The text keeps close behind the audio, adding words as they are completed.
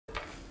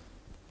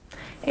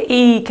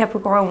Hey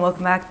Capricorn,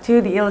 welcome back to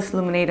the illest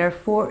illuminator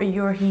for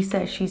your he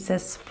says she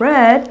says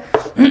spread.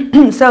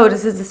 So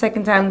this is the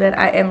second time that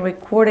I am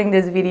recording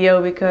this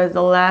video because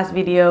the last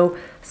video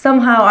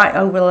somehow I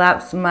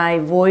overlapped my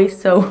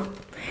voice, so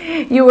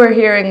you were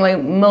hearing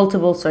like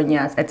multiple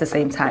Sonyas at the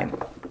same time.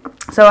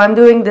 So I'm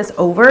doing this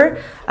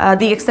over.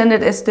 The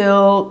extended is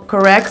still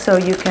correct, so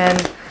you can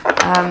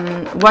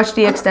watch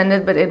the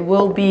extended, but it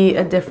will be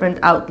a different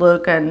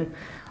outlook and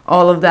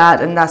all of that,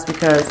 and that's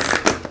because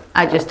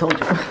I just told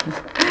you.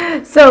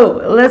 So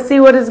let's see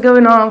what is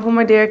going on for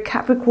my dear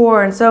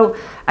Capricorn. So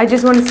I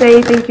just want to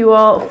say thank you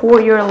all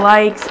for your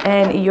likes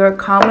and your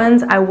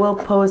comments. I will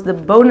post the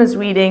bonus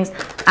readings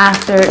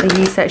after the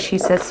he said she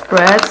said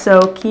spread,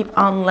 so keep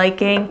on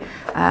liking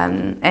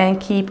and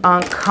keep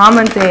on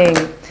commenting.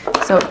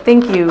 So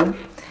thank you.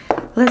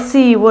 Let's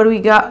see what we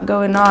got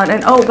going on.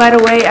 And oh, by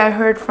the way, I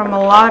heard from a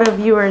lot of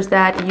viewers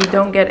that you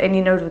don't get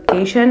any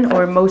notification,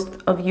 or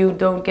most of you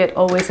don't get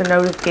always a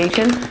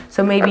notification.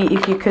 So maybe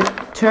if you could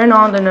turn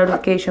on the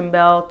notification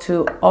bell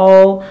to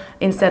all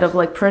instead of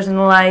like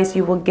personalized,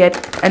 you will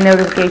get a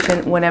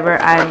notification whenever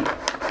I'm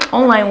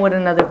online with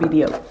another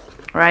video,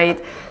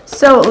 right?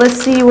 So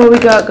let's see what we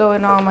got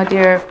going on, my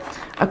dear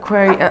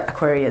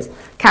Aquarius,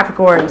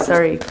 Capricorn,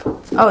 sorry.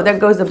 Oh, there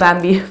goes the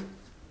Bambi.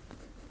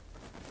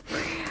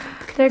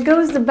 There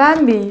goes the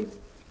Bambi.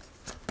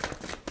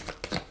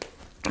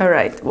 All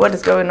right, what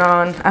is going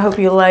on? I hope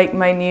you like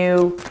my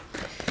new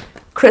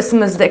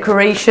Christmas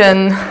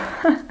decoration.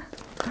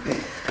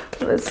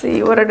 Let's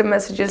see, what are the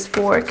messages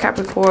for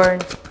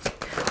Capricorn?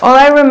 All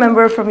I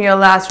remember from your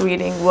last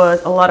reading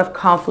was a lot of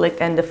conflict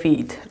and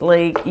defeat.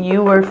 Like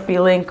you were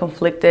feeling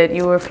conflicted,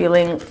 you were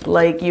feeling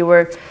like you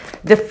were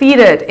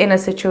defeated in a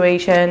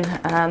situation,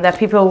 that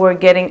people were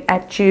getting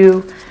at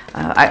you.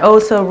 I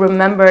also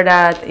remember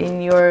that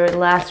in your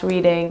last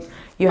reading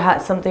you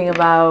had something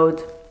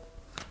about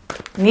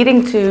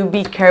needing to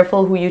be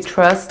careful who you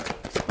trust.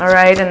 All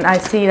right, and I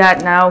see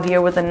that now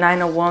here with the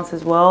 9 of Wands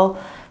as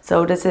well.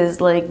 So this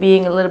is like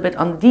being a little bit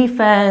on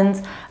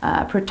defense,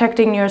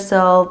 protecting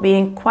yourself,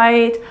 being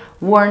quite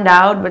worn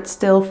out but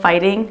still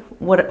fighting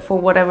for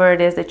whatever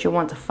it is that you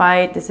want to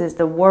fight. This is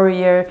the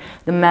warrior,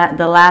 the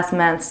last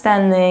man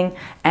standing,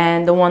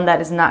 and the one that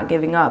is not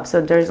giving up.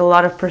 So there's a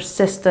lot of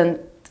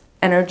persistent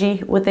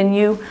energy within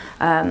you,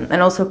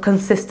 and also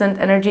consistent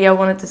energy, I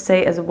wanted to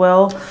say as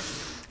well.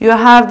 You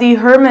have the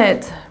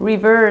Hermit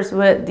reverse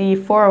with the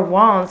 4 of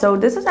Wands. So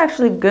this is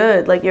actually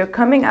good. Like you're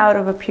coming out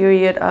of a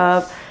period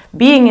of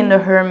being in the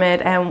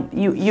Hermit, and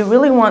you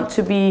really want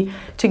to be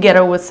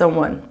together with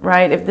someone,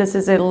 right? If this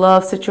is a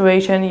love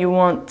situation, you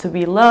want to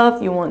be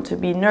loved, you want to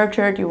be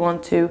nurtured, you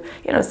want to,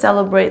 you know,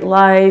 celebrate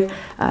life.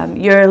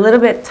 You're a little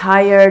bit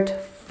tired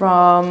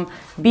from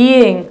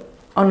being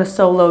on a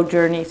solo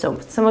journey. So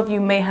some of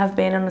you may have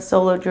been on a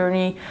solo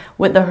journey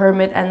with the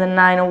Hermit and the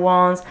 9 of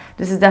Wands.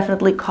 This is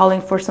definitely calling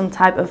for some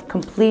type of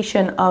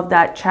completion of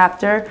that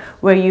chapter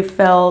where you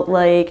felt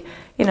like,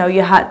 you know,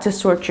 you had to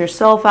sort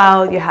yourself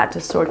out, you had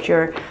to sort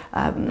your,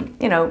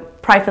 you know,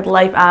 private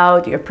life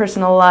out, your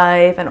personal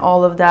life and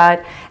all of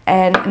that.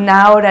 And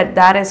now that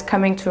that is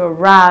coming to a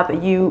wrap,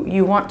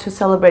 you want to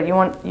celebrate,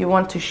 you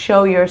want to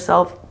show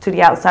yourself to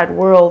the outside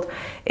world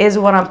is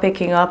what I'm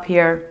picking up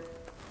here.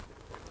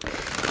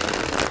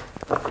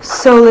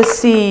 So let's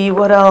see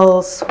what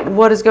else.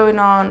 What is going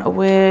on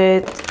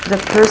with the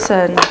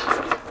person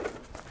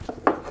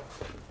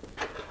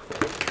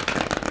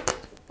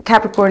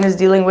Capricorn is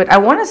dealing with? I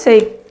want to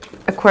say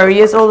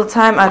Aquarius all the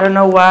time. I don't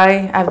know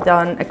why I've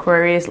done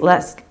Aquarius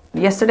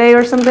yesterday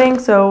or something.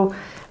 So,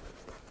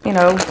 you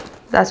know,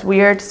 that's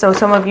weird. So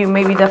some of you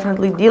may be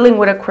definitely dealing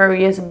with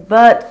Aquarius,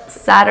 but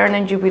Saturn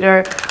and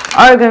Jupiter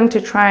are going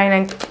to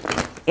trine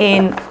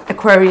in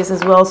Aquarius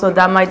as well, so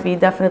that might be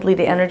definitely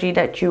the energy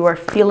that you are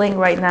feeling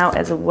right now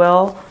as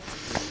well.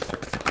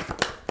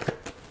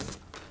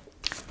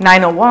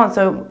 9 of Wands,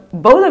 so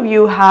both of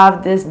you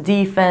have this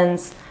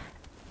defense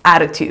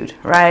attitude,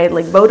 right?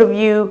 Like both of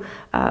you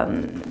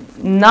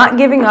not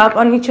giving up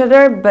on each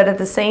other, but at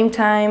the same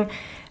time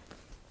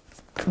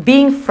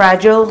being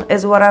fragile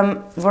is what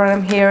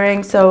I'm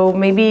hearing. So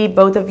maybe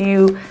both of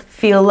you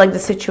feel like the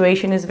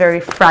situation is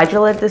very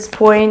fragile at this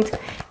point,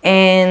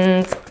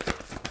 and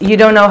you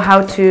don't know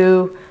how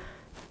to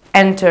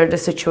enter the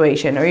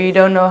situation, or you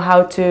don't know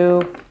how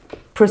to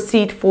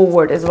proceed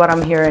forward is what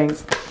I'm hearing.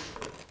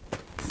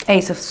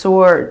 Ace of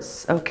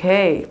Swords.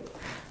 Okay,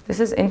 this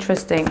is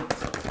interesting.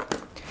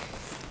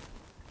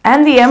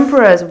 And the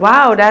Empress.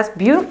 Wow, that's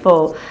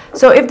beautiful.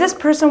 So if this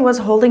person was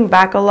holding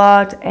back a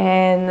lot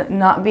and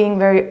not being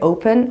very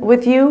open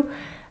with you,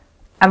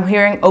 I'm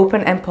hearing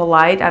open and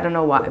polite. I don't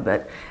know why,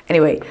 but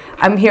anyway,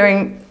 I'm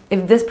hearing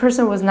if this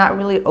person was not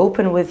really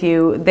open with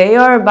you, they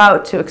are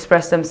about to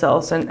express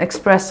themselves and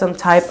express some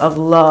type of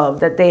love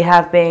that they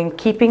have been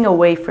keeping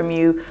away from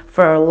you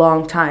for a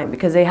long time,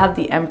 because they have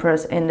the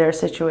Empress in their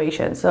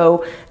situation.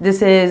 So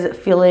this is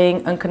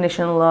feeling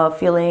unconditional love,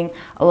 feeling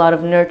a lot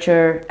of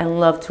nurture and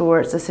love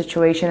towards the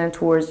situation and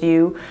towards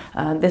you.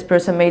 This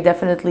person may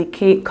definitely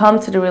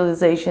come to the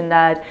realization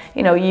that,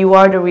 you know, you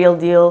are the real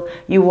deal.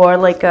 You are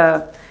like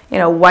a you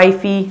know,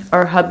 wifey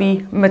or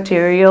hubby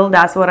material.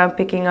 That's what I'm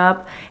picking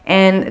up.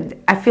 And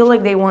I feel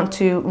like they want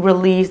to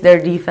release their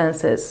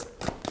defenses.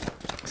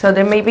 So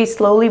they may be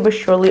slowly but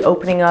surely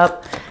opening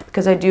up,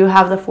 because I do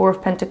have the Four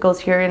of Pentacles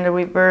here in the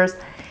reverse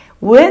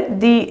with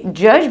the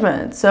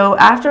Judgment. So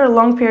after a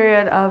long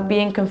period of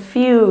being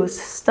confused,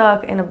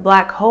 stuck in a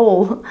black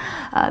hole,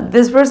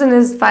 this person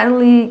is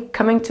finally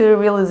coming to the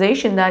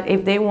realization that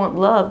if they want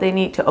love, they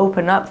need to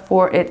open up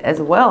for it as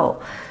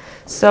well.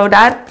 So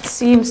that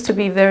seems to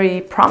be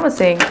very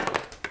promising.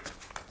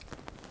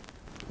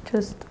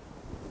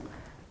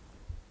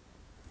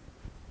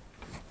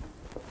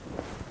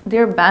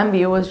 Dear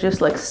Bambi was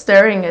just like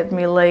staring at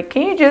me like,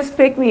 can you just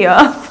pick me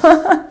up?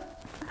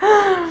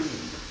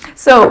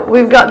 So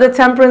we've got the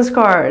Temperance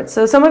card.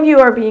 So some of you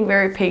are being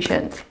very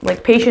patient,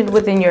 like patient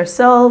within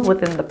yourself,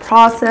 within the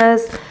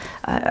process.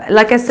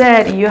 Like I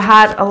said, you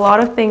had a lot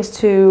of things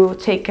to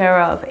take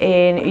care of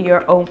in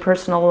your own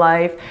personal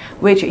life,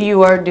 which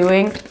you are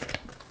doing,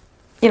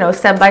 you know,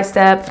 step by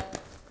step,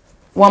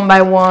 one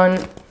by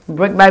one,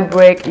 brick by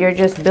brick. You're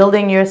just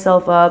building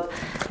yourself up.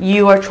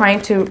 You are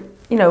trying to,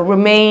 you know,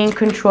 remain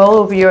control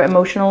over your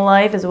emotional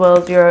life as well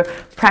as your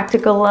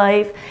practical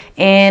life.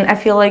 And I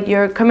feel like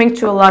you're coming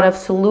to a lot of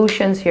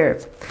solutions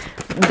here.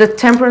 The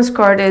Temperance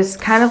card is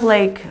kind of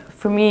like,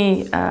 for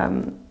me,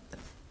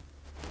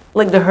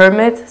 like the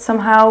Hermit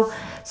somehow.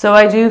 So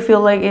I do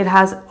feel like it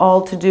has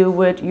all to do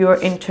with your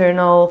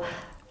internal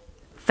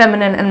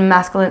feminine and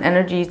masculine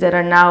energies that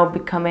are now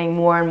becoming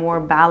more and more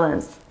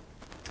balanced.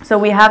 So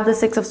we have the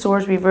Six of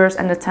Swords reverse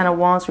and the Ten of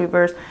Wands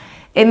reverse.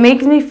 It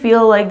makes me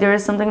feel like there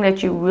is something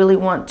that you really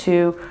want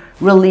to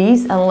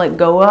release and let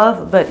go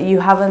of, but you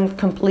haven't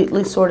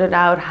completely sorted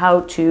out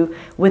how to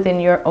within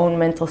your own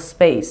mental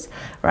space,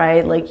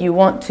 right? Like you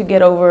want to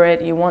get over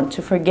it, you want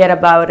to forget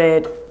about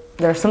it.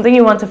 There's something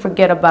you want to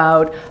forget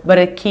about, but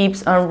it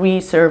keeps on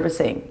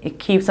resurfacing. It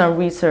keeps on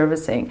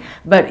resurfacing.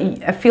 But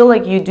I feel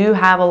like you do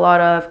have a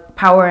lot of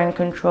power and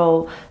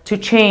control to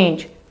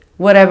change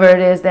whatever it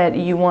is that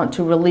you want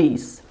to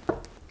release.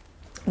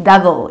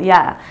 Devil,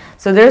 yeah.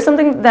 So there's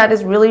something that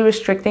is really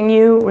restricting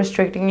you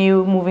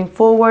moving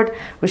forward,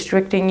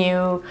 restricting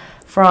you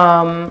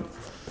from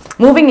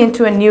moving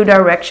into a new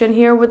direction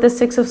here with the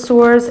Six of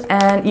Swords,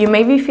 and you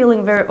may be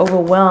feeling very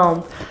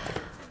overwhelmed.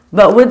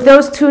 But with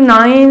those two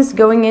nines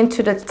going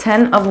into the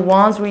Ten of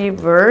Wands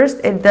reversed,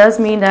 it does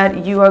mean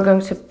that you are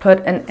going to put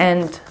an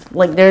end.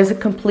 Like there's a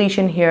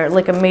completion here,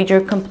 like a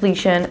major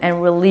completion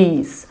and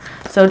release.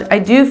 So I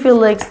do feel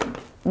like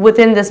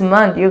within this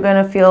month, you're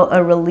going to feel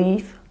a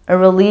relief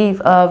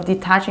of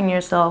detaching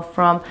yourself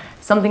from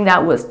something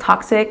that was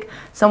toxic,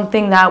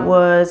 something that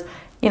was,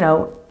 you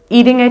know,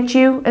 eating at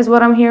you is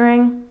what I'm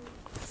hearing.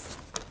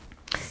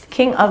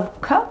 King of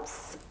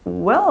Cups.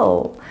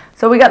 Well,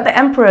 so we got the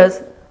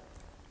Empress.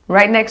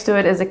 Right next to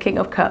it is a King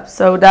of Cups.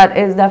 So that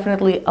is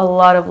definitely a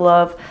lot of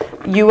love.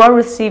 You are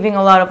receiving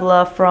a lot of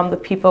love from the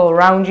people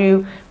around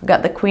you. We've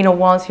got the Queen of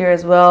Wands here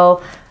as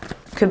well.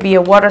 Could be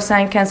a water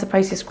sign, Cancer,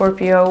 Pisces,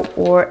 Scorpio,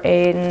 or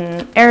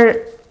an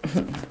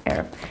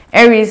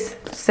Aries,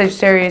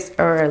 Sagittarius,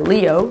 or a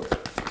Leo,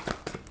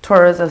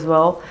 Taurus as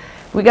well.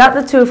 We got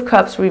the Two of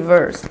Cups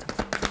reversed.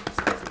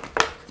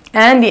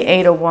 And the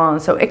Eight of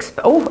Wands. So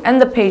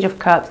and the Page of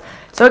Cups.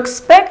 So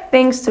expect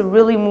things to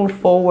really move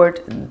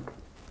forward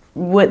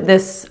with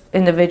this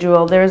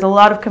individual. There is a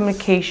lot of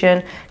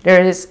communication.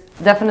 There is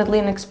definitely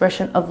an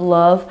expression of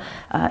love,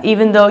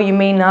 even though you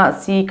may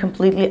not see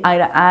completely eye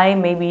to eye,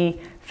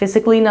 maybe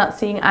physically not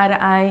seeing eye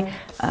to eye,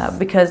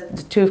 because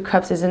the Two of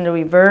Cups is in the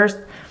reverse.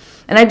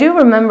 And I do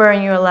remember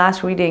in your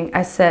last reading,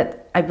 I said,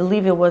 I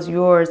believe it was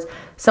yours,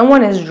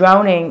 someone is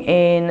drowning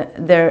in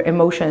their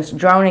emotions,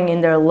 drowning in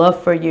their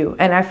love for you.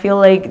 And I feel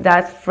like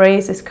that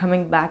phrase is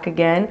coming back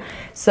again.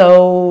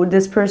 So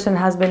this person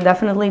has been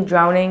definitely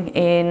drowning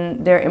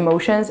in their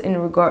emotions in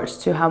regards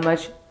to how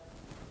much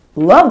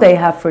love they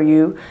have for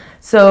you.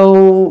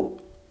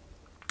 So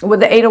with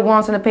the Eight of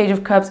Wands and the Page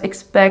of Cups,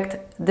 expect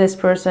this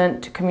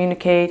person to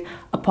communicate,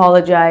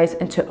 apologize,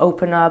 and to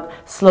open up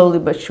slowly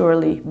but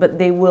surely. But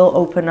they will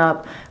open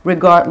up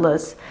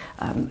regardless.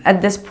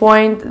 At this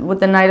point,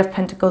 with the Knight of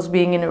Pentacles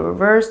being in the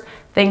reverse,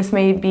 things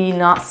may be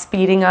not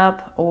speeding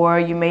up, or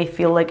you may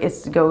feel like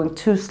it's going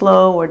too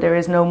slow, or there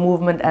is no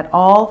movement at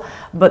all.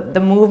 But the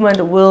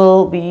movement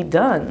will be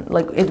done.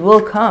 Like, it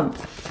will come.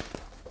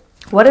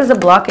 What is the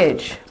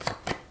blockage?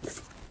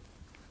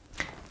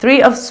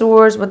 Three of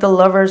Swords with the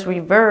Lovers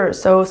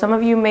reverse. So some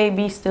of you may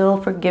be still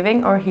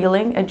forgiving or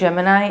healing a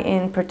Gemini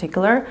in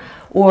particular,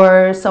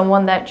 or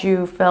someone that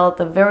you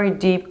felt a very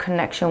deep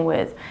connection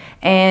with.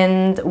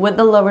 And with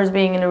the Lovers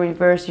being in the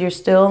reverse, you're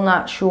still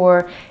not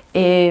sure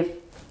if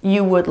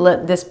you would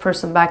let this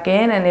person back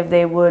in and if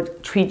they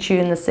would treat you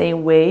in the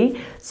same way.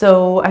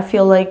 So I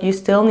feel like you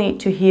still need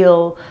to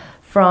heal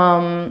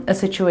from a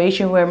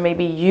situation where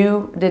maybe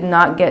you did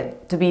not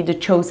get to be the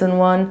chosen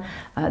one.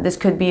 This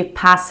could be a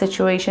past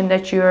situation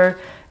that you're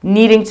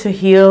needing to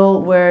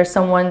heal, where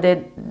someone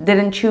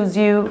didn't choose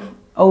you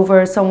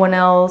over someone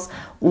else,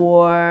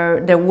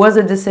 or there was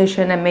a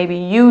decision and maybe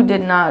you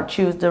did not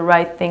choose the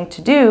right thing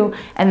to do,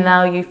 and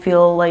now you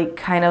feel like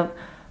kind of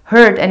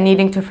hurt and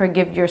needing to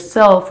forgive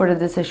yourself for the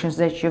decisions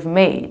that you've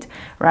made,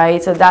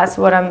 right? So that's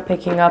what I'm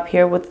picking up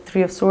here with the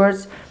Three of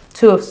Swords,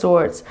 Two of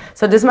Swords.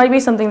 So this might be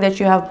something that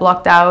you have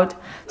blocked out.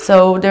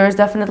 So there is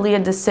definitely a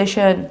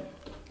decision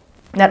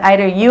that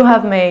either you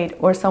have made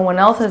or someone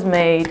else has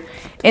made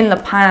in the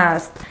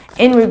past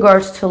in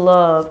regards to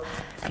love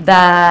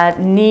that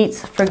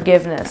needs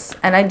forgiveness.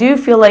 And I do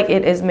feel like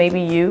it is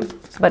maybe you,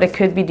 but it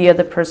could be the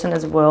other person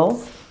as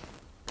well.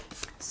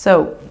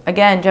 So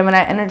again,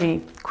 Gemini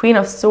energy, Queen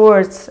of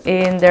Swords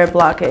in their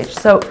blockage.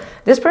 So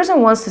this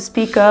person wants to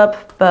speak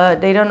up,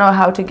 but they don't know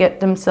how to get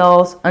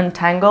themselves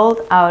untangled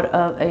out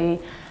of a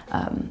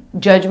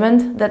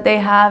judgment that they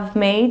have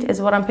made,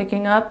 is what I'm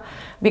picking up.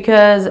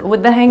 Because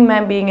with the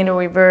Hangman being in a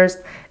reverse,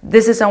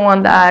 this is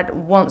someone that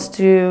wants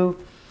to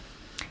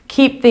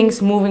keep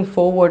things moving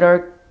forward,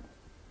 or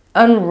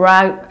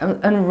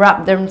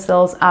unwrap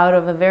themselves out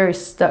of a very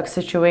stuck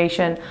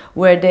situation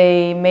where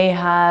they may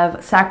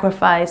have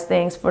sacrificed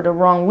things for the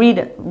wrong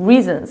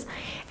reasons.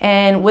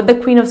 And with the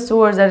Queen of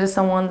Swords, that is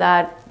someone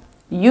that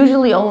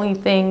usually only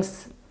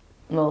thinks,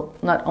 well,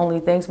 not only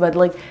things, but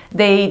like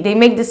they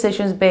make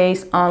decisions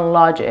based on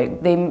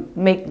logic. They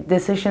make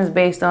decisions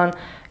based on,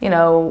 you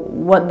know,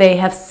 what they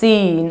have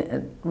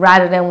seen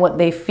rather than what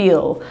they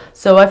feel.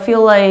 So I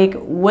feel like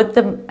with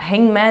the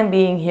Hangman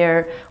being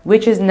here,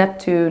 which is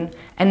Neptune,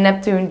 and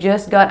Neptune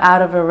just got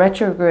out of a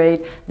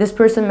retrograde, this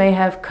person may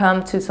have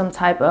come to some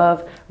type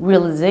of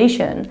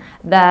realization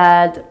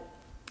that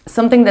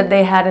something that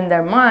they had in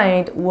their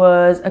mind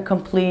was a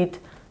complete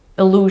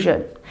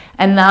illusion.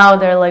 And now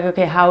they're like,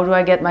 okay, how do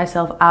I get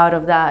myself out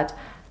of that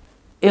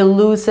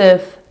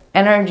elusive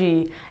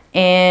energy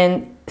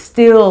and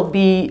still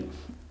be,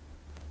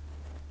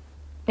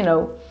 you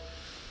know,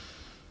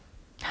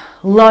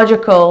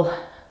 logical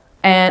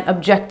and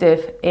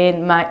objective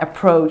in my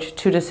approach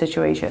to the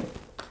situation.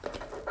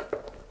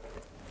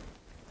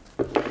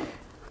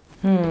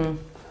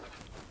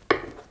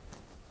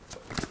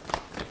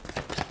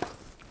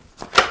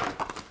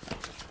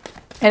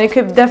 And it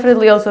could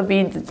definitely also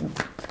be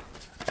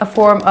a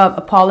form of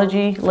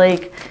apology,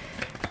 like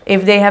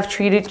if they have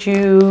treated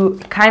you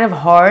kind of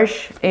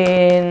harsh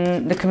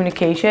in the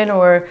communication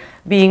or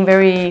being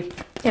very,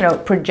 you know,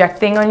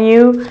 projecting on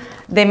you,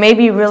 they may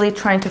be really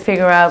trying to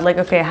figure out like,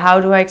 okay, how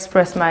do I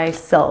express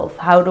myself?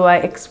 How do I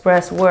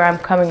express where I'm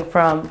coming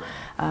from?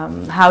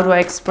 How do I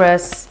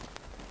express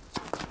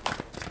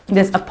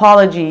this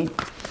apology?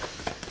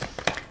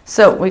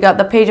 So we got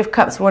the Page of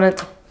Cups wanted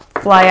to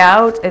fly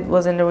out. It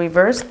was in the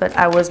reverse, but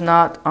I was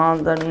not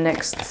on the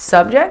next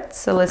subject.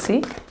 So let's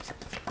see.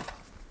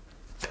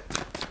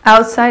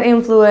 Outside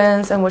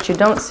influence and what you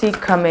don't see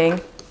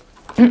coming.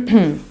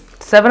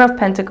 Seven of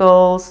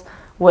Pentacles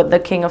with the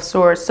King of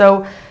Swords.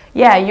 So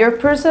yeah, your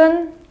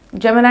person,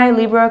 Gemini,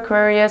 Libra,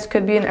 Aquarius,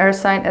 could be an earth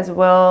sign as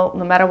well,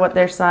 no matter what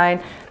their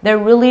sign. They're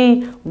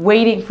really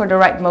waiting for the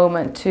right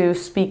moment to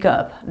speak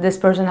up. This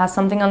person has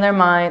something on their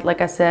mind.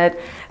 Like I said,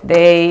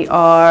 they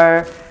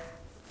are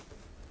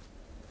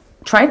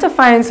trying to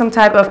find some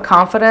type of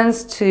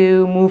confidence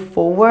to move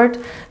forward.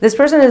 This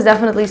person is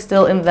definitely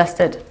still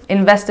invested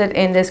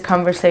in this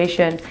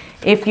conversation.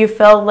 If you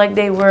felt like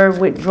they were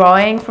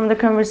withdrawing from the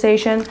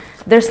conversation,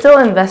 they're still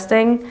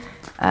investing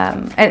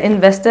and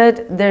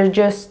invested. They're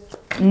just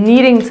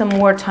needing some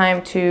more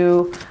time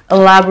to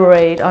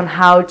elaborate on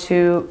how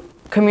to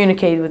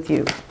communicate with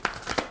you.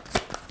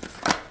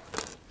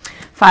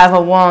 Five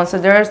of Wands. So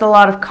there is a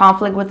lot of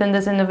conflict within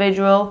this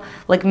individual,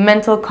 like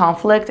mental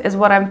conflict is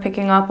what I'm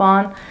picking up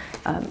on.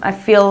 I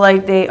feel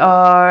like they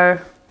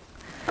are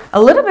a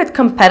little bit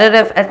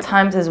competitive at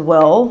times as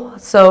well.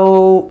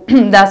 So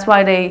that's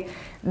why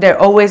they're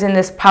always in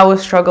this power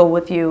struggle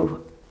with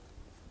you.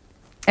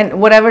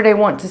 And whatever they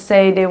want to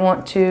say, they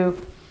want to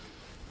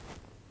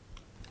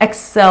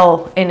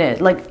excel in it.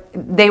 Like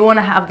they want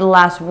to have the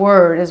last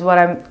word is what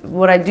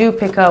I do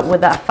pick up with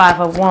that Five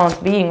of Wands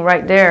being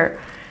right there.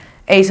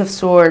 Ace of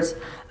Swords.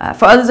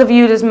 For others of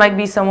you, this might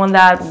be someone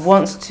that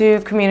wants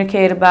to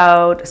communicate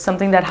about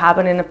something that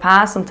happened in the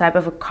past, some type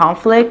of a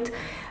conflict,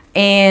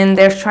 and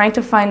they're trying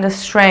to find the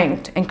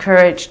strength and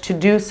courage to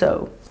do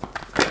so.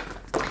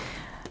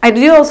 I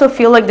do also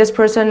feel like this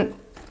person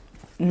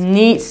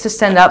needs to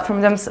stand up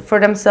for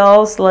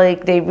themselves,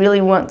 like they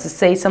really want to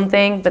say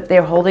something, but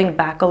they're holding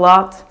back a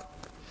lot.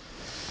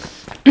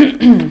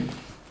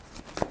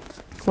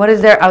 What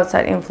is their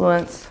outside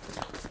influence?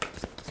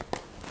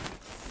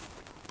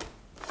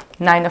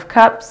 Nine of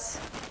Cups.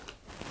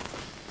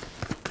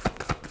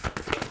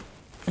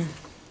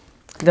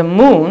 The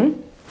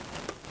Moon.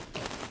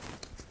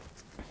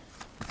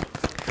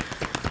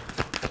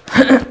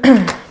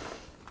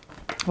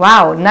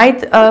 Wow,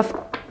 Knight of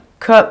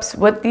Cups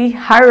with the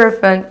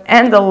Hierophant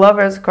and the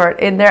Lover's card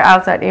in their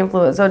outside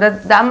influence. So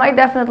that might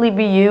definitely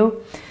be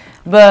you.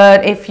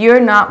 But if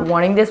you're not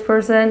wanting this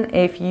person,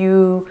 if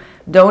you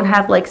don't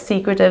have like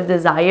secretive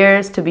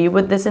desires to be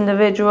with this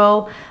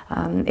individual,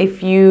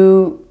 if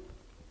you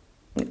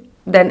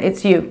then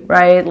it's you,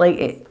 right?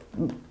 Like,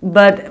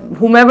 but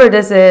whomever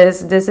this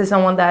is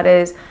someone that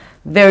is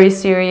very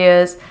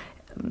serious,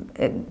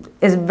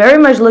 is very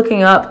much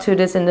looking up to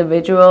this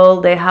individual.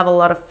 They have a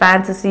lot of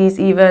fantasies,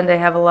 even they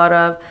have a lot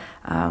of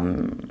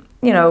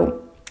you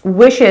know,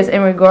 wishes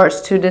in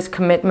regards to this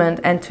commitment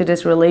and to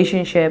this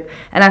relationship.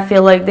 And I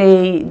feel like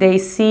they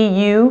see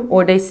you,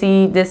 or they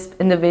see this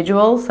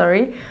individual,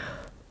 sorry,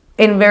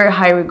 in very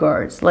high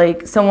regards,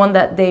 like someone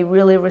that they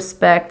really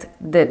respect,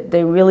 that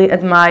they really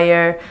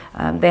admire,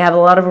 they have a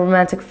lot of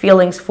romantic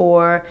feelings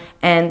for,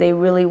 and they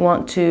really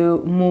want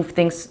to move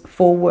things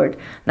forward.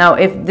 Now,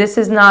 if this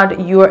is not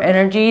your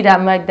energy,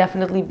 that might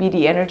definitely be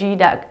the energy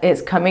that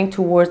is coming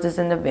towards this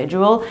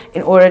individual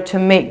in order to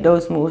make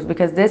those moves,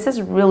 because this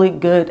is really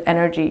good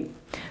energy.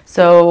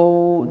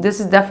 So this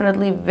is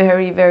definitely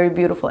very, very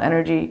beautiful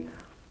energy.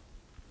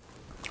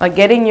 Like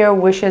getting your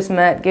wishes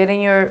met,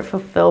 getting your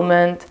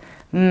fulfillment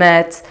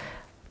met,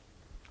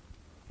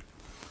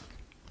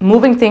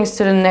 moving things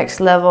to the next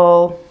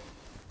level.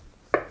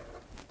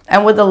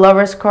 And with the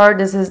Lovers card,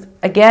 this is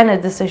again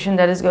a decision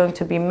that is going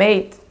to be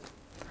made.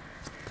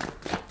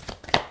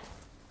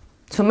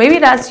 So maybe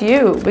that's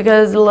you,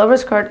 because the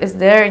Lovers card is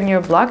there in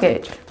your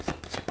blockage.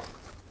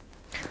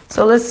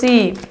 So let's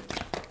see,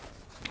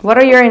 what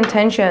are your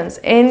intentions?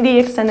 In the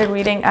extended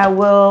reading, I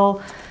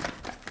will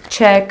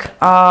check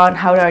on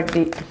how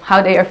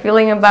they are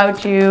feeling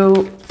about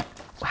you,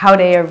 how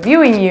they are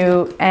viewing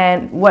you,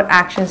 and what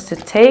actions to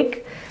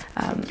take.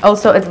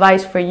 Also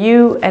advice for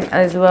you, and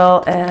as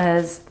well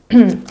as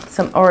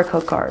some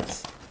oracle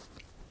cards.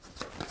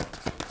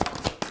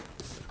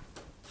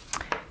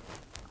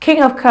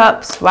 King of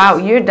Cups. Wow,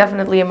 you're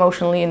definitely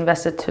emotionally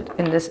invested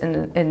in this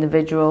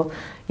individual.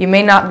 You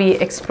may not be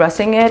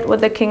expressing it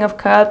with the King of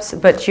Cups,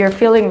 but you're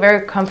feeling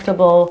very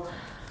comfortable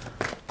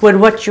with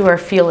what you are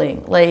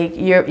feeling. Like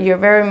you're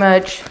very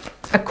much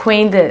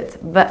acquainted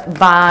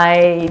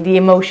by the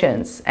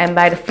emotions and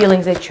by the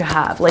feelings that you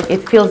have. Like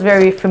it feels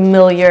very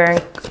familiar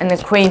and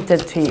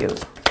acquainted to you.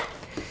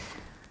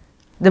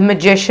 The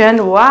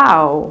Magician,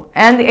 wow.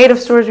 And the Eight of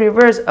Swords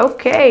reverse.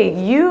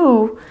 Okay,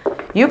 you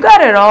got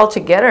it all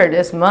together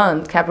this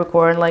month,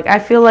 Capricorn. Like I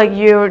feel like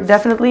you're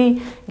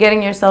definitely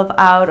getting yourself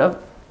out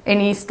of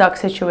any stuck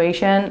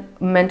situation,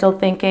 mental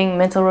thinking,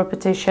 mental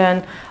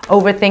repetition,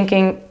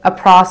 overthinking a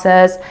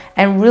process,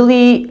 and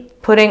really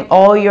putting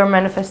all your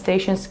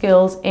manifestation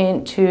skills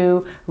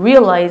into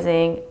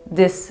realizing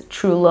this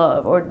true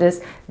love, or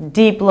this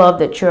deep love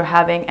that you're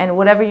having. And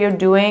whatever you're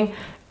doing,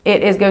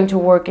 it is going to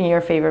work in your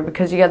favor,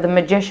 because you got the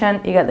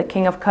Magician, you got the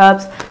King of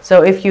Cups.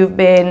 So if you've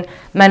been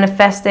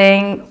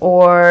manifesting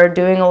or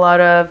doing a lot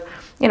of,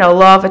 you know,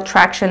 law of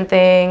attraction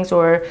things,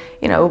 or,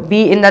 you know,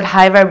 be in that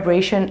high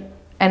vibration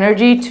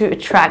energy to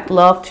attract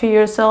love to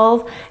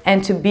yourself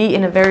and to be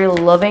in a very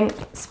loving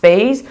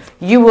space,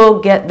 you will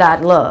get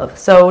that love.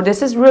 So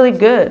this is really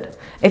good.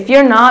 If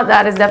you're not,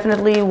 that is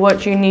definitely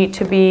what you need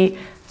to be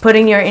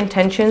putting your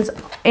intentions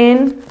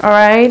in. All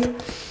right,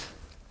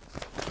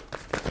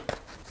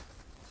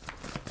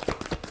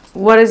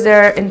 what is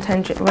their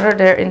intention? What are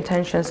their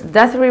intentions?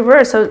 Death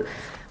reverse. So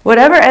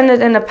whatever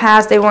ended in the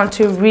past, they want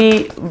to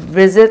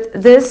revisit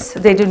this.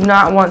 They do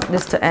not want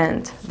this to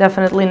end.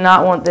 Definitely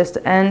not want this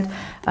to end.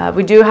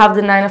 We do have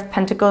the Nine of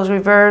Pentacles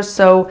reverse,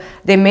 so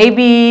they may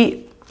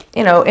be,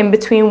 you know, in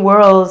between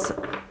worlds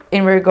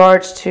in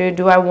regards to,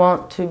 do I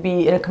want to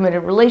be in a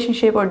committed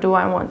relationship, or do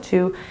I want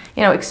to,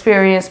 you know,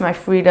 experience my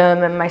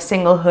freedom and my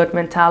singlehood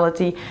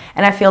mentality?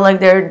 And I feel like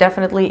they're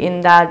definitely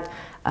in that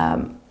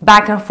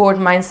back and forth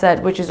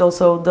mindset, which is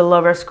also the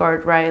Lovers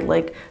card, right?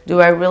 Like,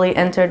 do I really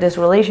enter this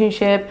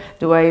relationship?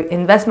 Do I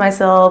invest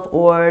myself,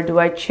 or do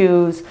I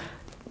choose,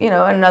 you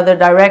know, another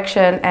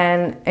direction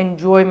and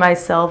enjoy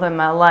myself and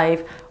my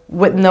life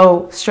with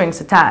no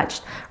strings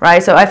attached,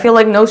 right? So I feel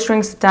like no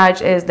strings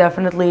attached is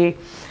definitely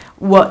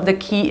what the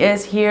key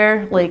is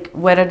here, like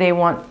whether they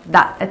want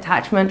that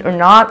attachment or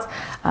not.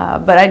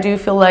 But I do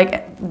feel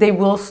like they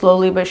will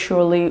slowly but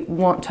surely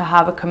want to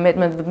have a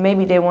commitment, but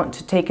maybe they want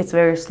to take it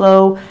very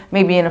slow,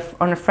 maybe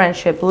on a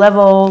friendship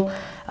level.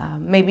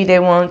 Maybe they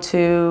want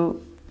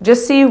to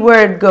just see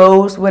where it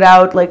goes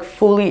without like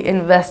fully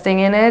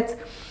investing in it.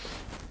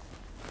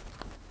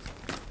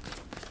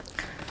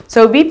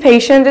 So be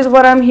patient is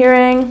what I'm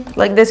hearing.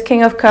 Like this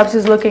King of Cups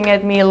is looking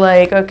at me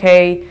like,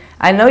 okay,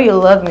 I know you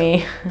love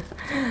me.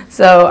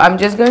 So I'm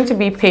just going to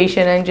be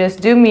patient and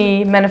just do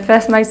me,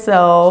 manifest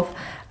myself,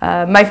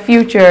 my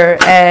future.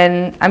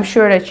 And I'm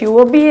sure that you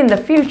will be in the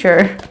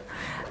future.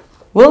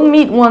 We'll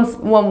meet one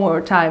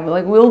more time.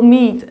 Like we'll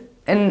meet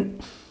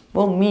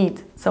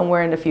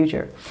somewhere in the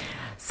future.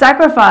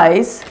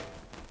 Sacrifice.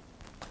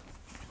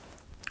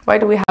 Why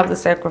do we have the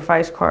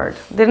Sacrifice card?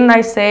 Didn't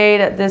I say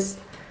that this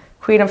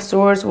Queen of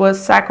Swords was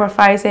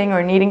sacrificing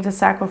or needing to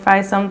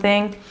sacrifice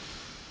something?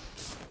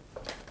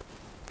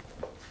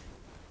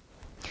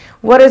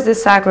 What is the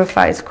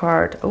Sacrifice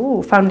card?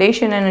 Oh,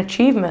 foundation and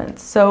achievement.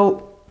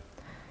 So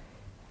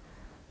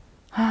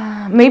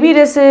maybe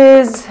this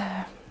is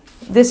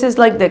This is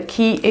like the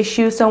key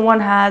issue.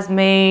 Someone has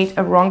made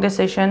a wrong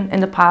decision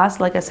in the past.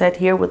 Like I said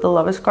here with the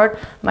Lovers card,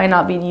 might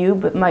not be you,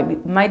 but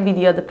might be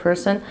the other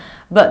person.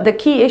 But the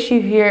key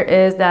issue here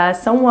is that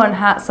someone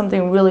had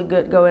something really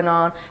good going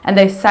on and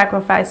they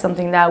sacrificed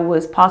something that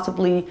was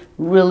possibly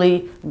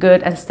really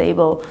good and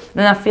stable.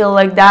 And I feel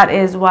like that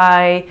is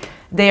why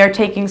they are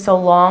taking so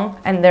long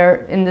and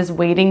they're in this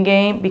waiting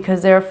game,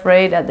 because they're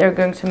afraid that they're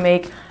going to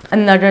make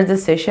another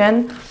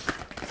decision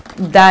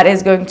that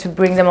is going to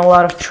bring them a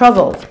lot of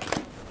trouble.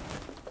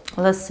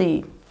 Let's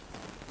see.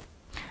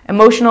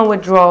 Emotional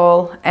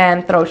withdrawal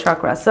and throat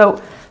chakra. So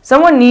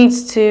someone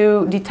needs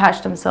to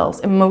detach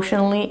themselves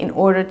emotionally in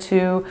order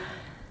to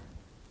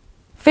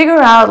figure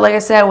out, like I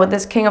said, with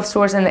this King of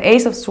Swords and the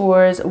Ace of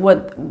Swords,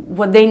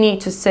 what they need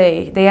to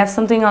say. They have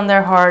something on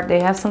their heart,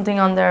 they have something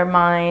on their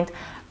mind,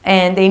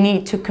 and they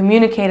need to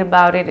communicate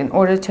about it in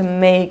order to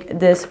make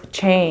this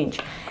change.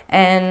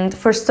 And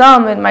for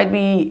some, it might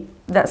be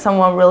that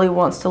someone really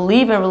wants to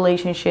leave a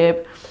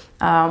relationship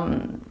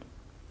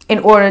in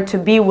order to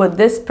be with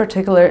this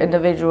particular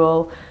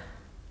individual,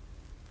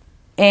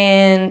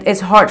 and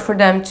it's hard for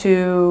them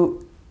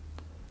to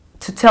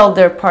tell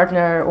their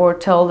partner or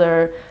tell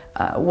their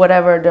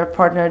whatever their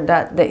partner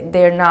that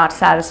they're not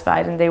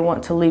satisfied and they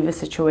want to leave a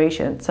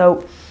situation.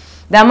 So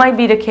that might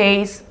be the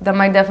case. That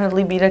might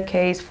definitely be the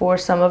case for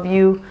some of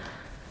you.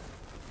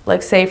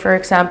 Like, say for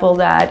example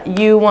that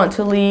you want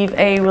to leave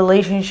a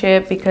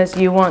relationship because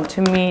you want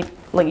to meet,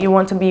 like you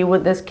want to be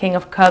with this King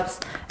of Cups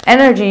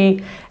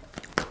energy,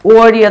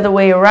 or the other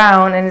way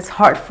around, and it's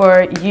hard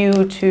for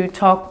you to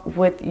talk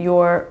with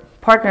your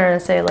partner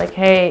and say like,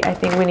 hey, I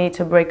think we need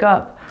to break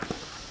up.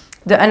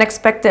 The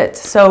unexpected.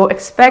 So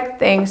expect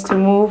things to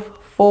move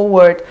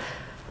forward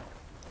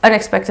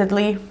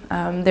unexpectedly.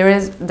 There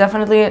is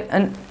definitely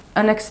an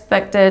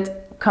unexpected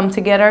come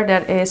together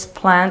that is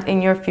planned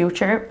in your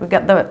future. We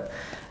got the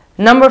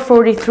number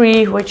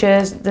 43, which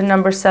is the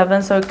number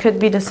 7. So it could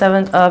be the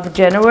 7th of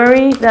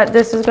January that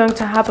this is going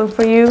to happen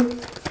for you.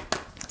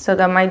 So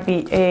that might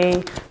be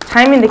a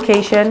time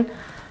indication.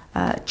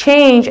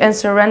 Change and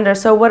surrender.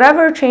 So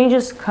whatever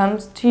changes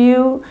comes to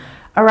you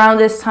around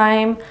this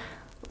time,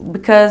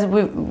 because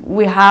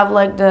we have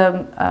like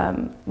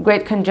the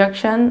great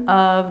conjunction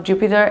of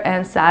Jupiter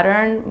and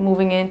Saturn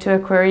moving into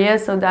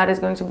Aquarius. So that is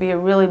going to be a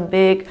really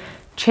big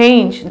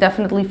change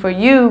definitely for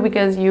you,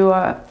 because you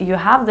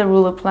have the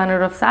ruler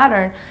planet of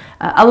Saturn.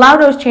 Allow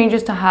those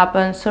changes to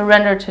happen,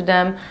 surrender to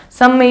them.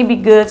 Some may be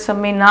good,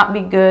 some may not be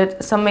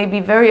good, some may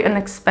be very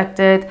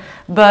unexpected,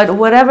 but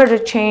whatever the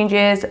change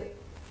is,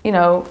 you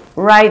know,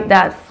 ride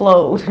that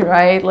flow,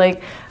 right?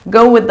 Like,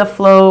 go with the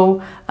flow.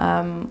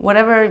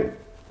 Whatever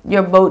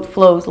your boat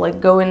flows, like,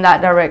 go in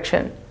that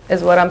direction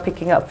is what I'm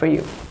picking up for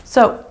you.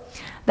 So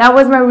that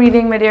was my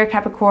reading, my dear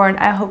Capricorn.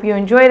 I hope you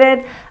enjoyed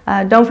it.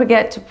 Don't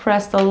forget to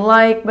press the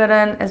like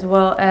button as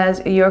well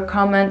as your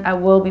comment. I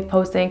will be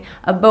posting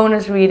a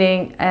bonus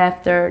reading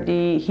after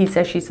the He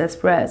Says, She Says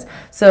spreads.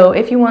 So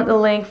if you want the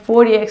link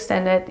for the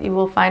extended, you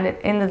will find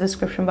it in the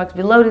description box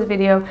below this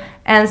video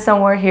and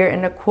somewhere here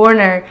in the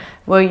corner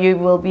where you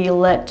will be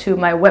led to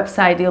my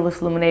website,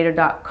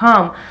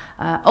 illest.illuminator.com.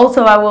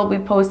 Also, I will be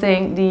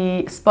posting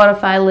the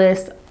Spotify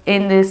list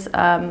in this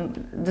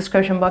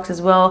description box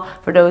as well,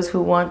 for those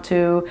who want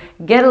to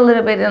get a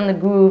little bit in the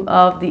groove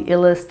of the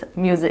illest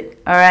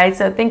music. All right,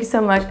 so thank you so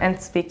much and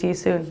speak to you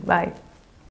soon. Bye.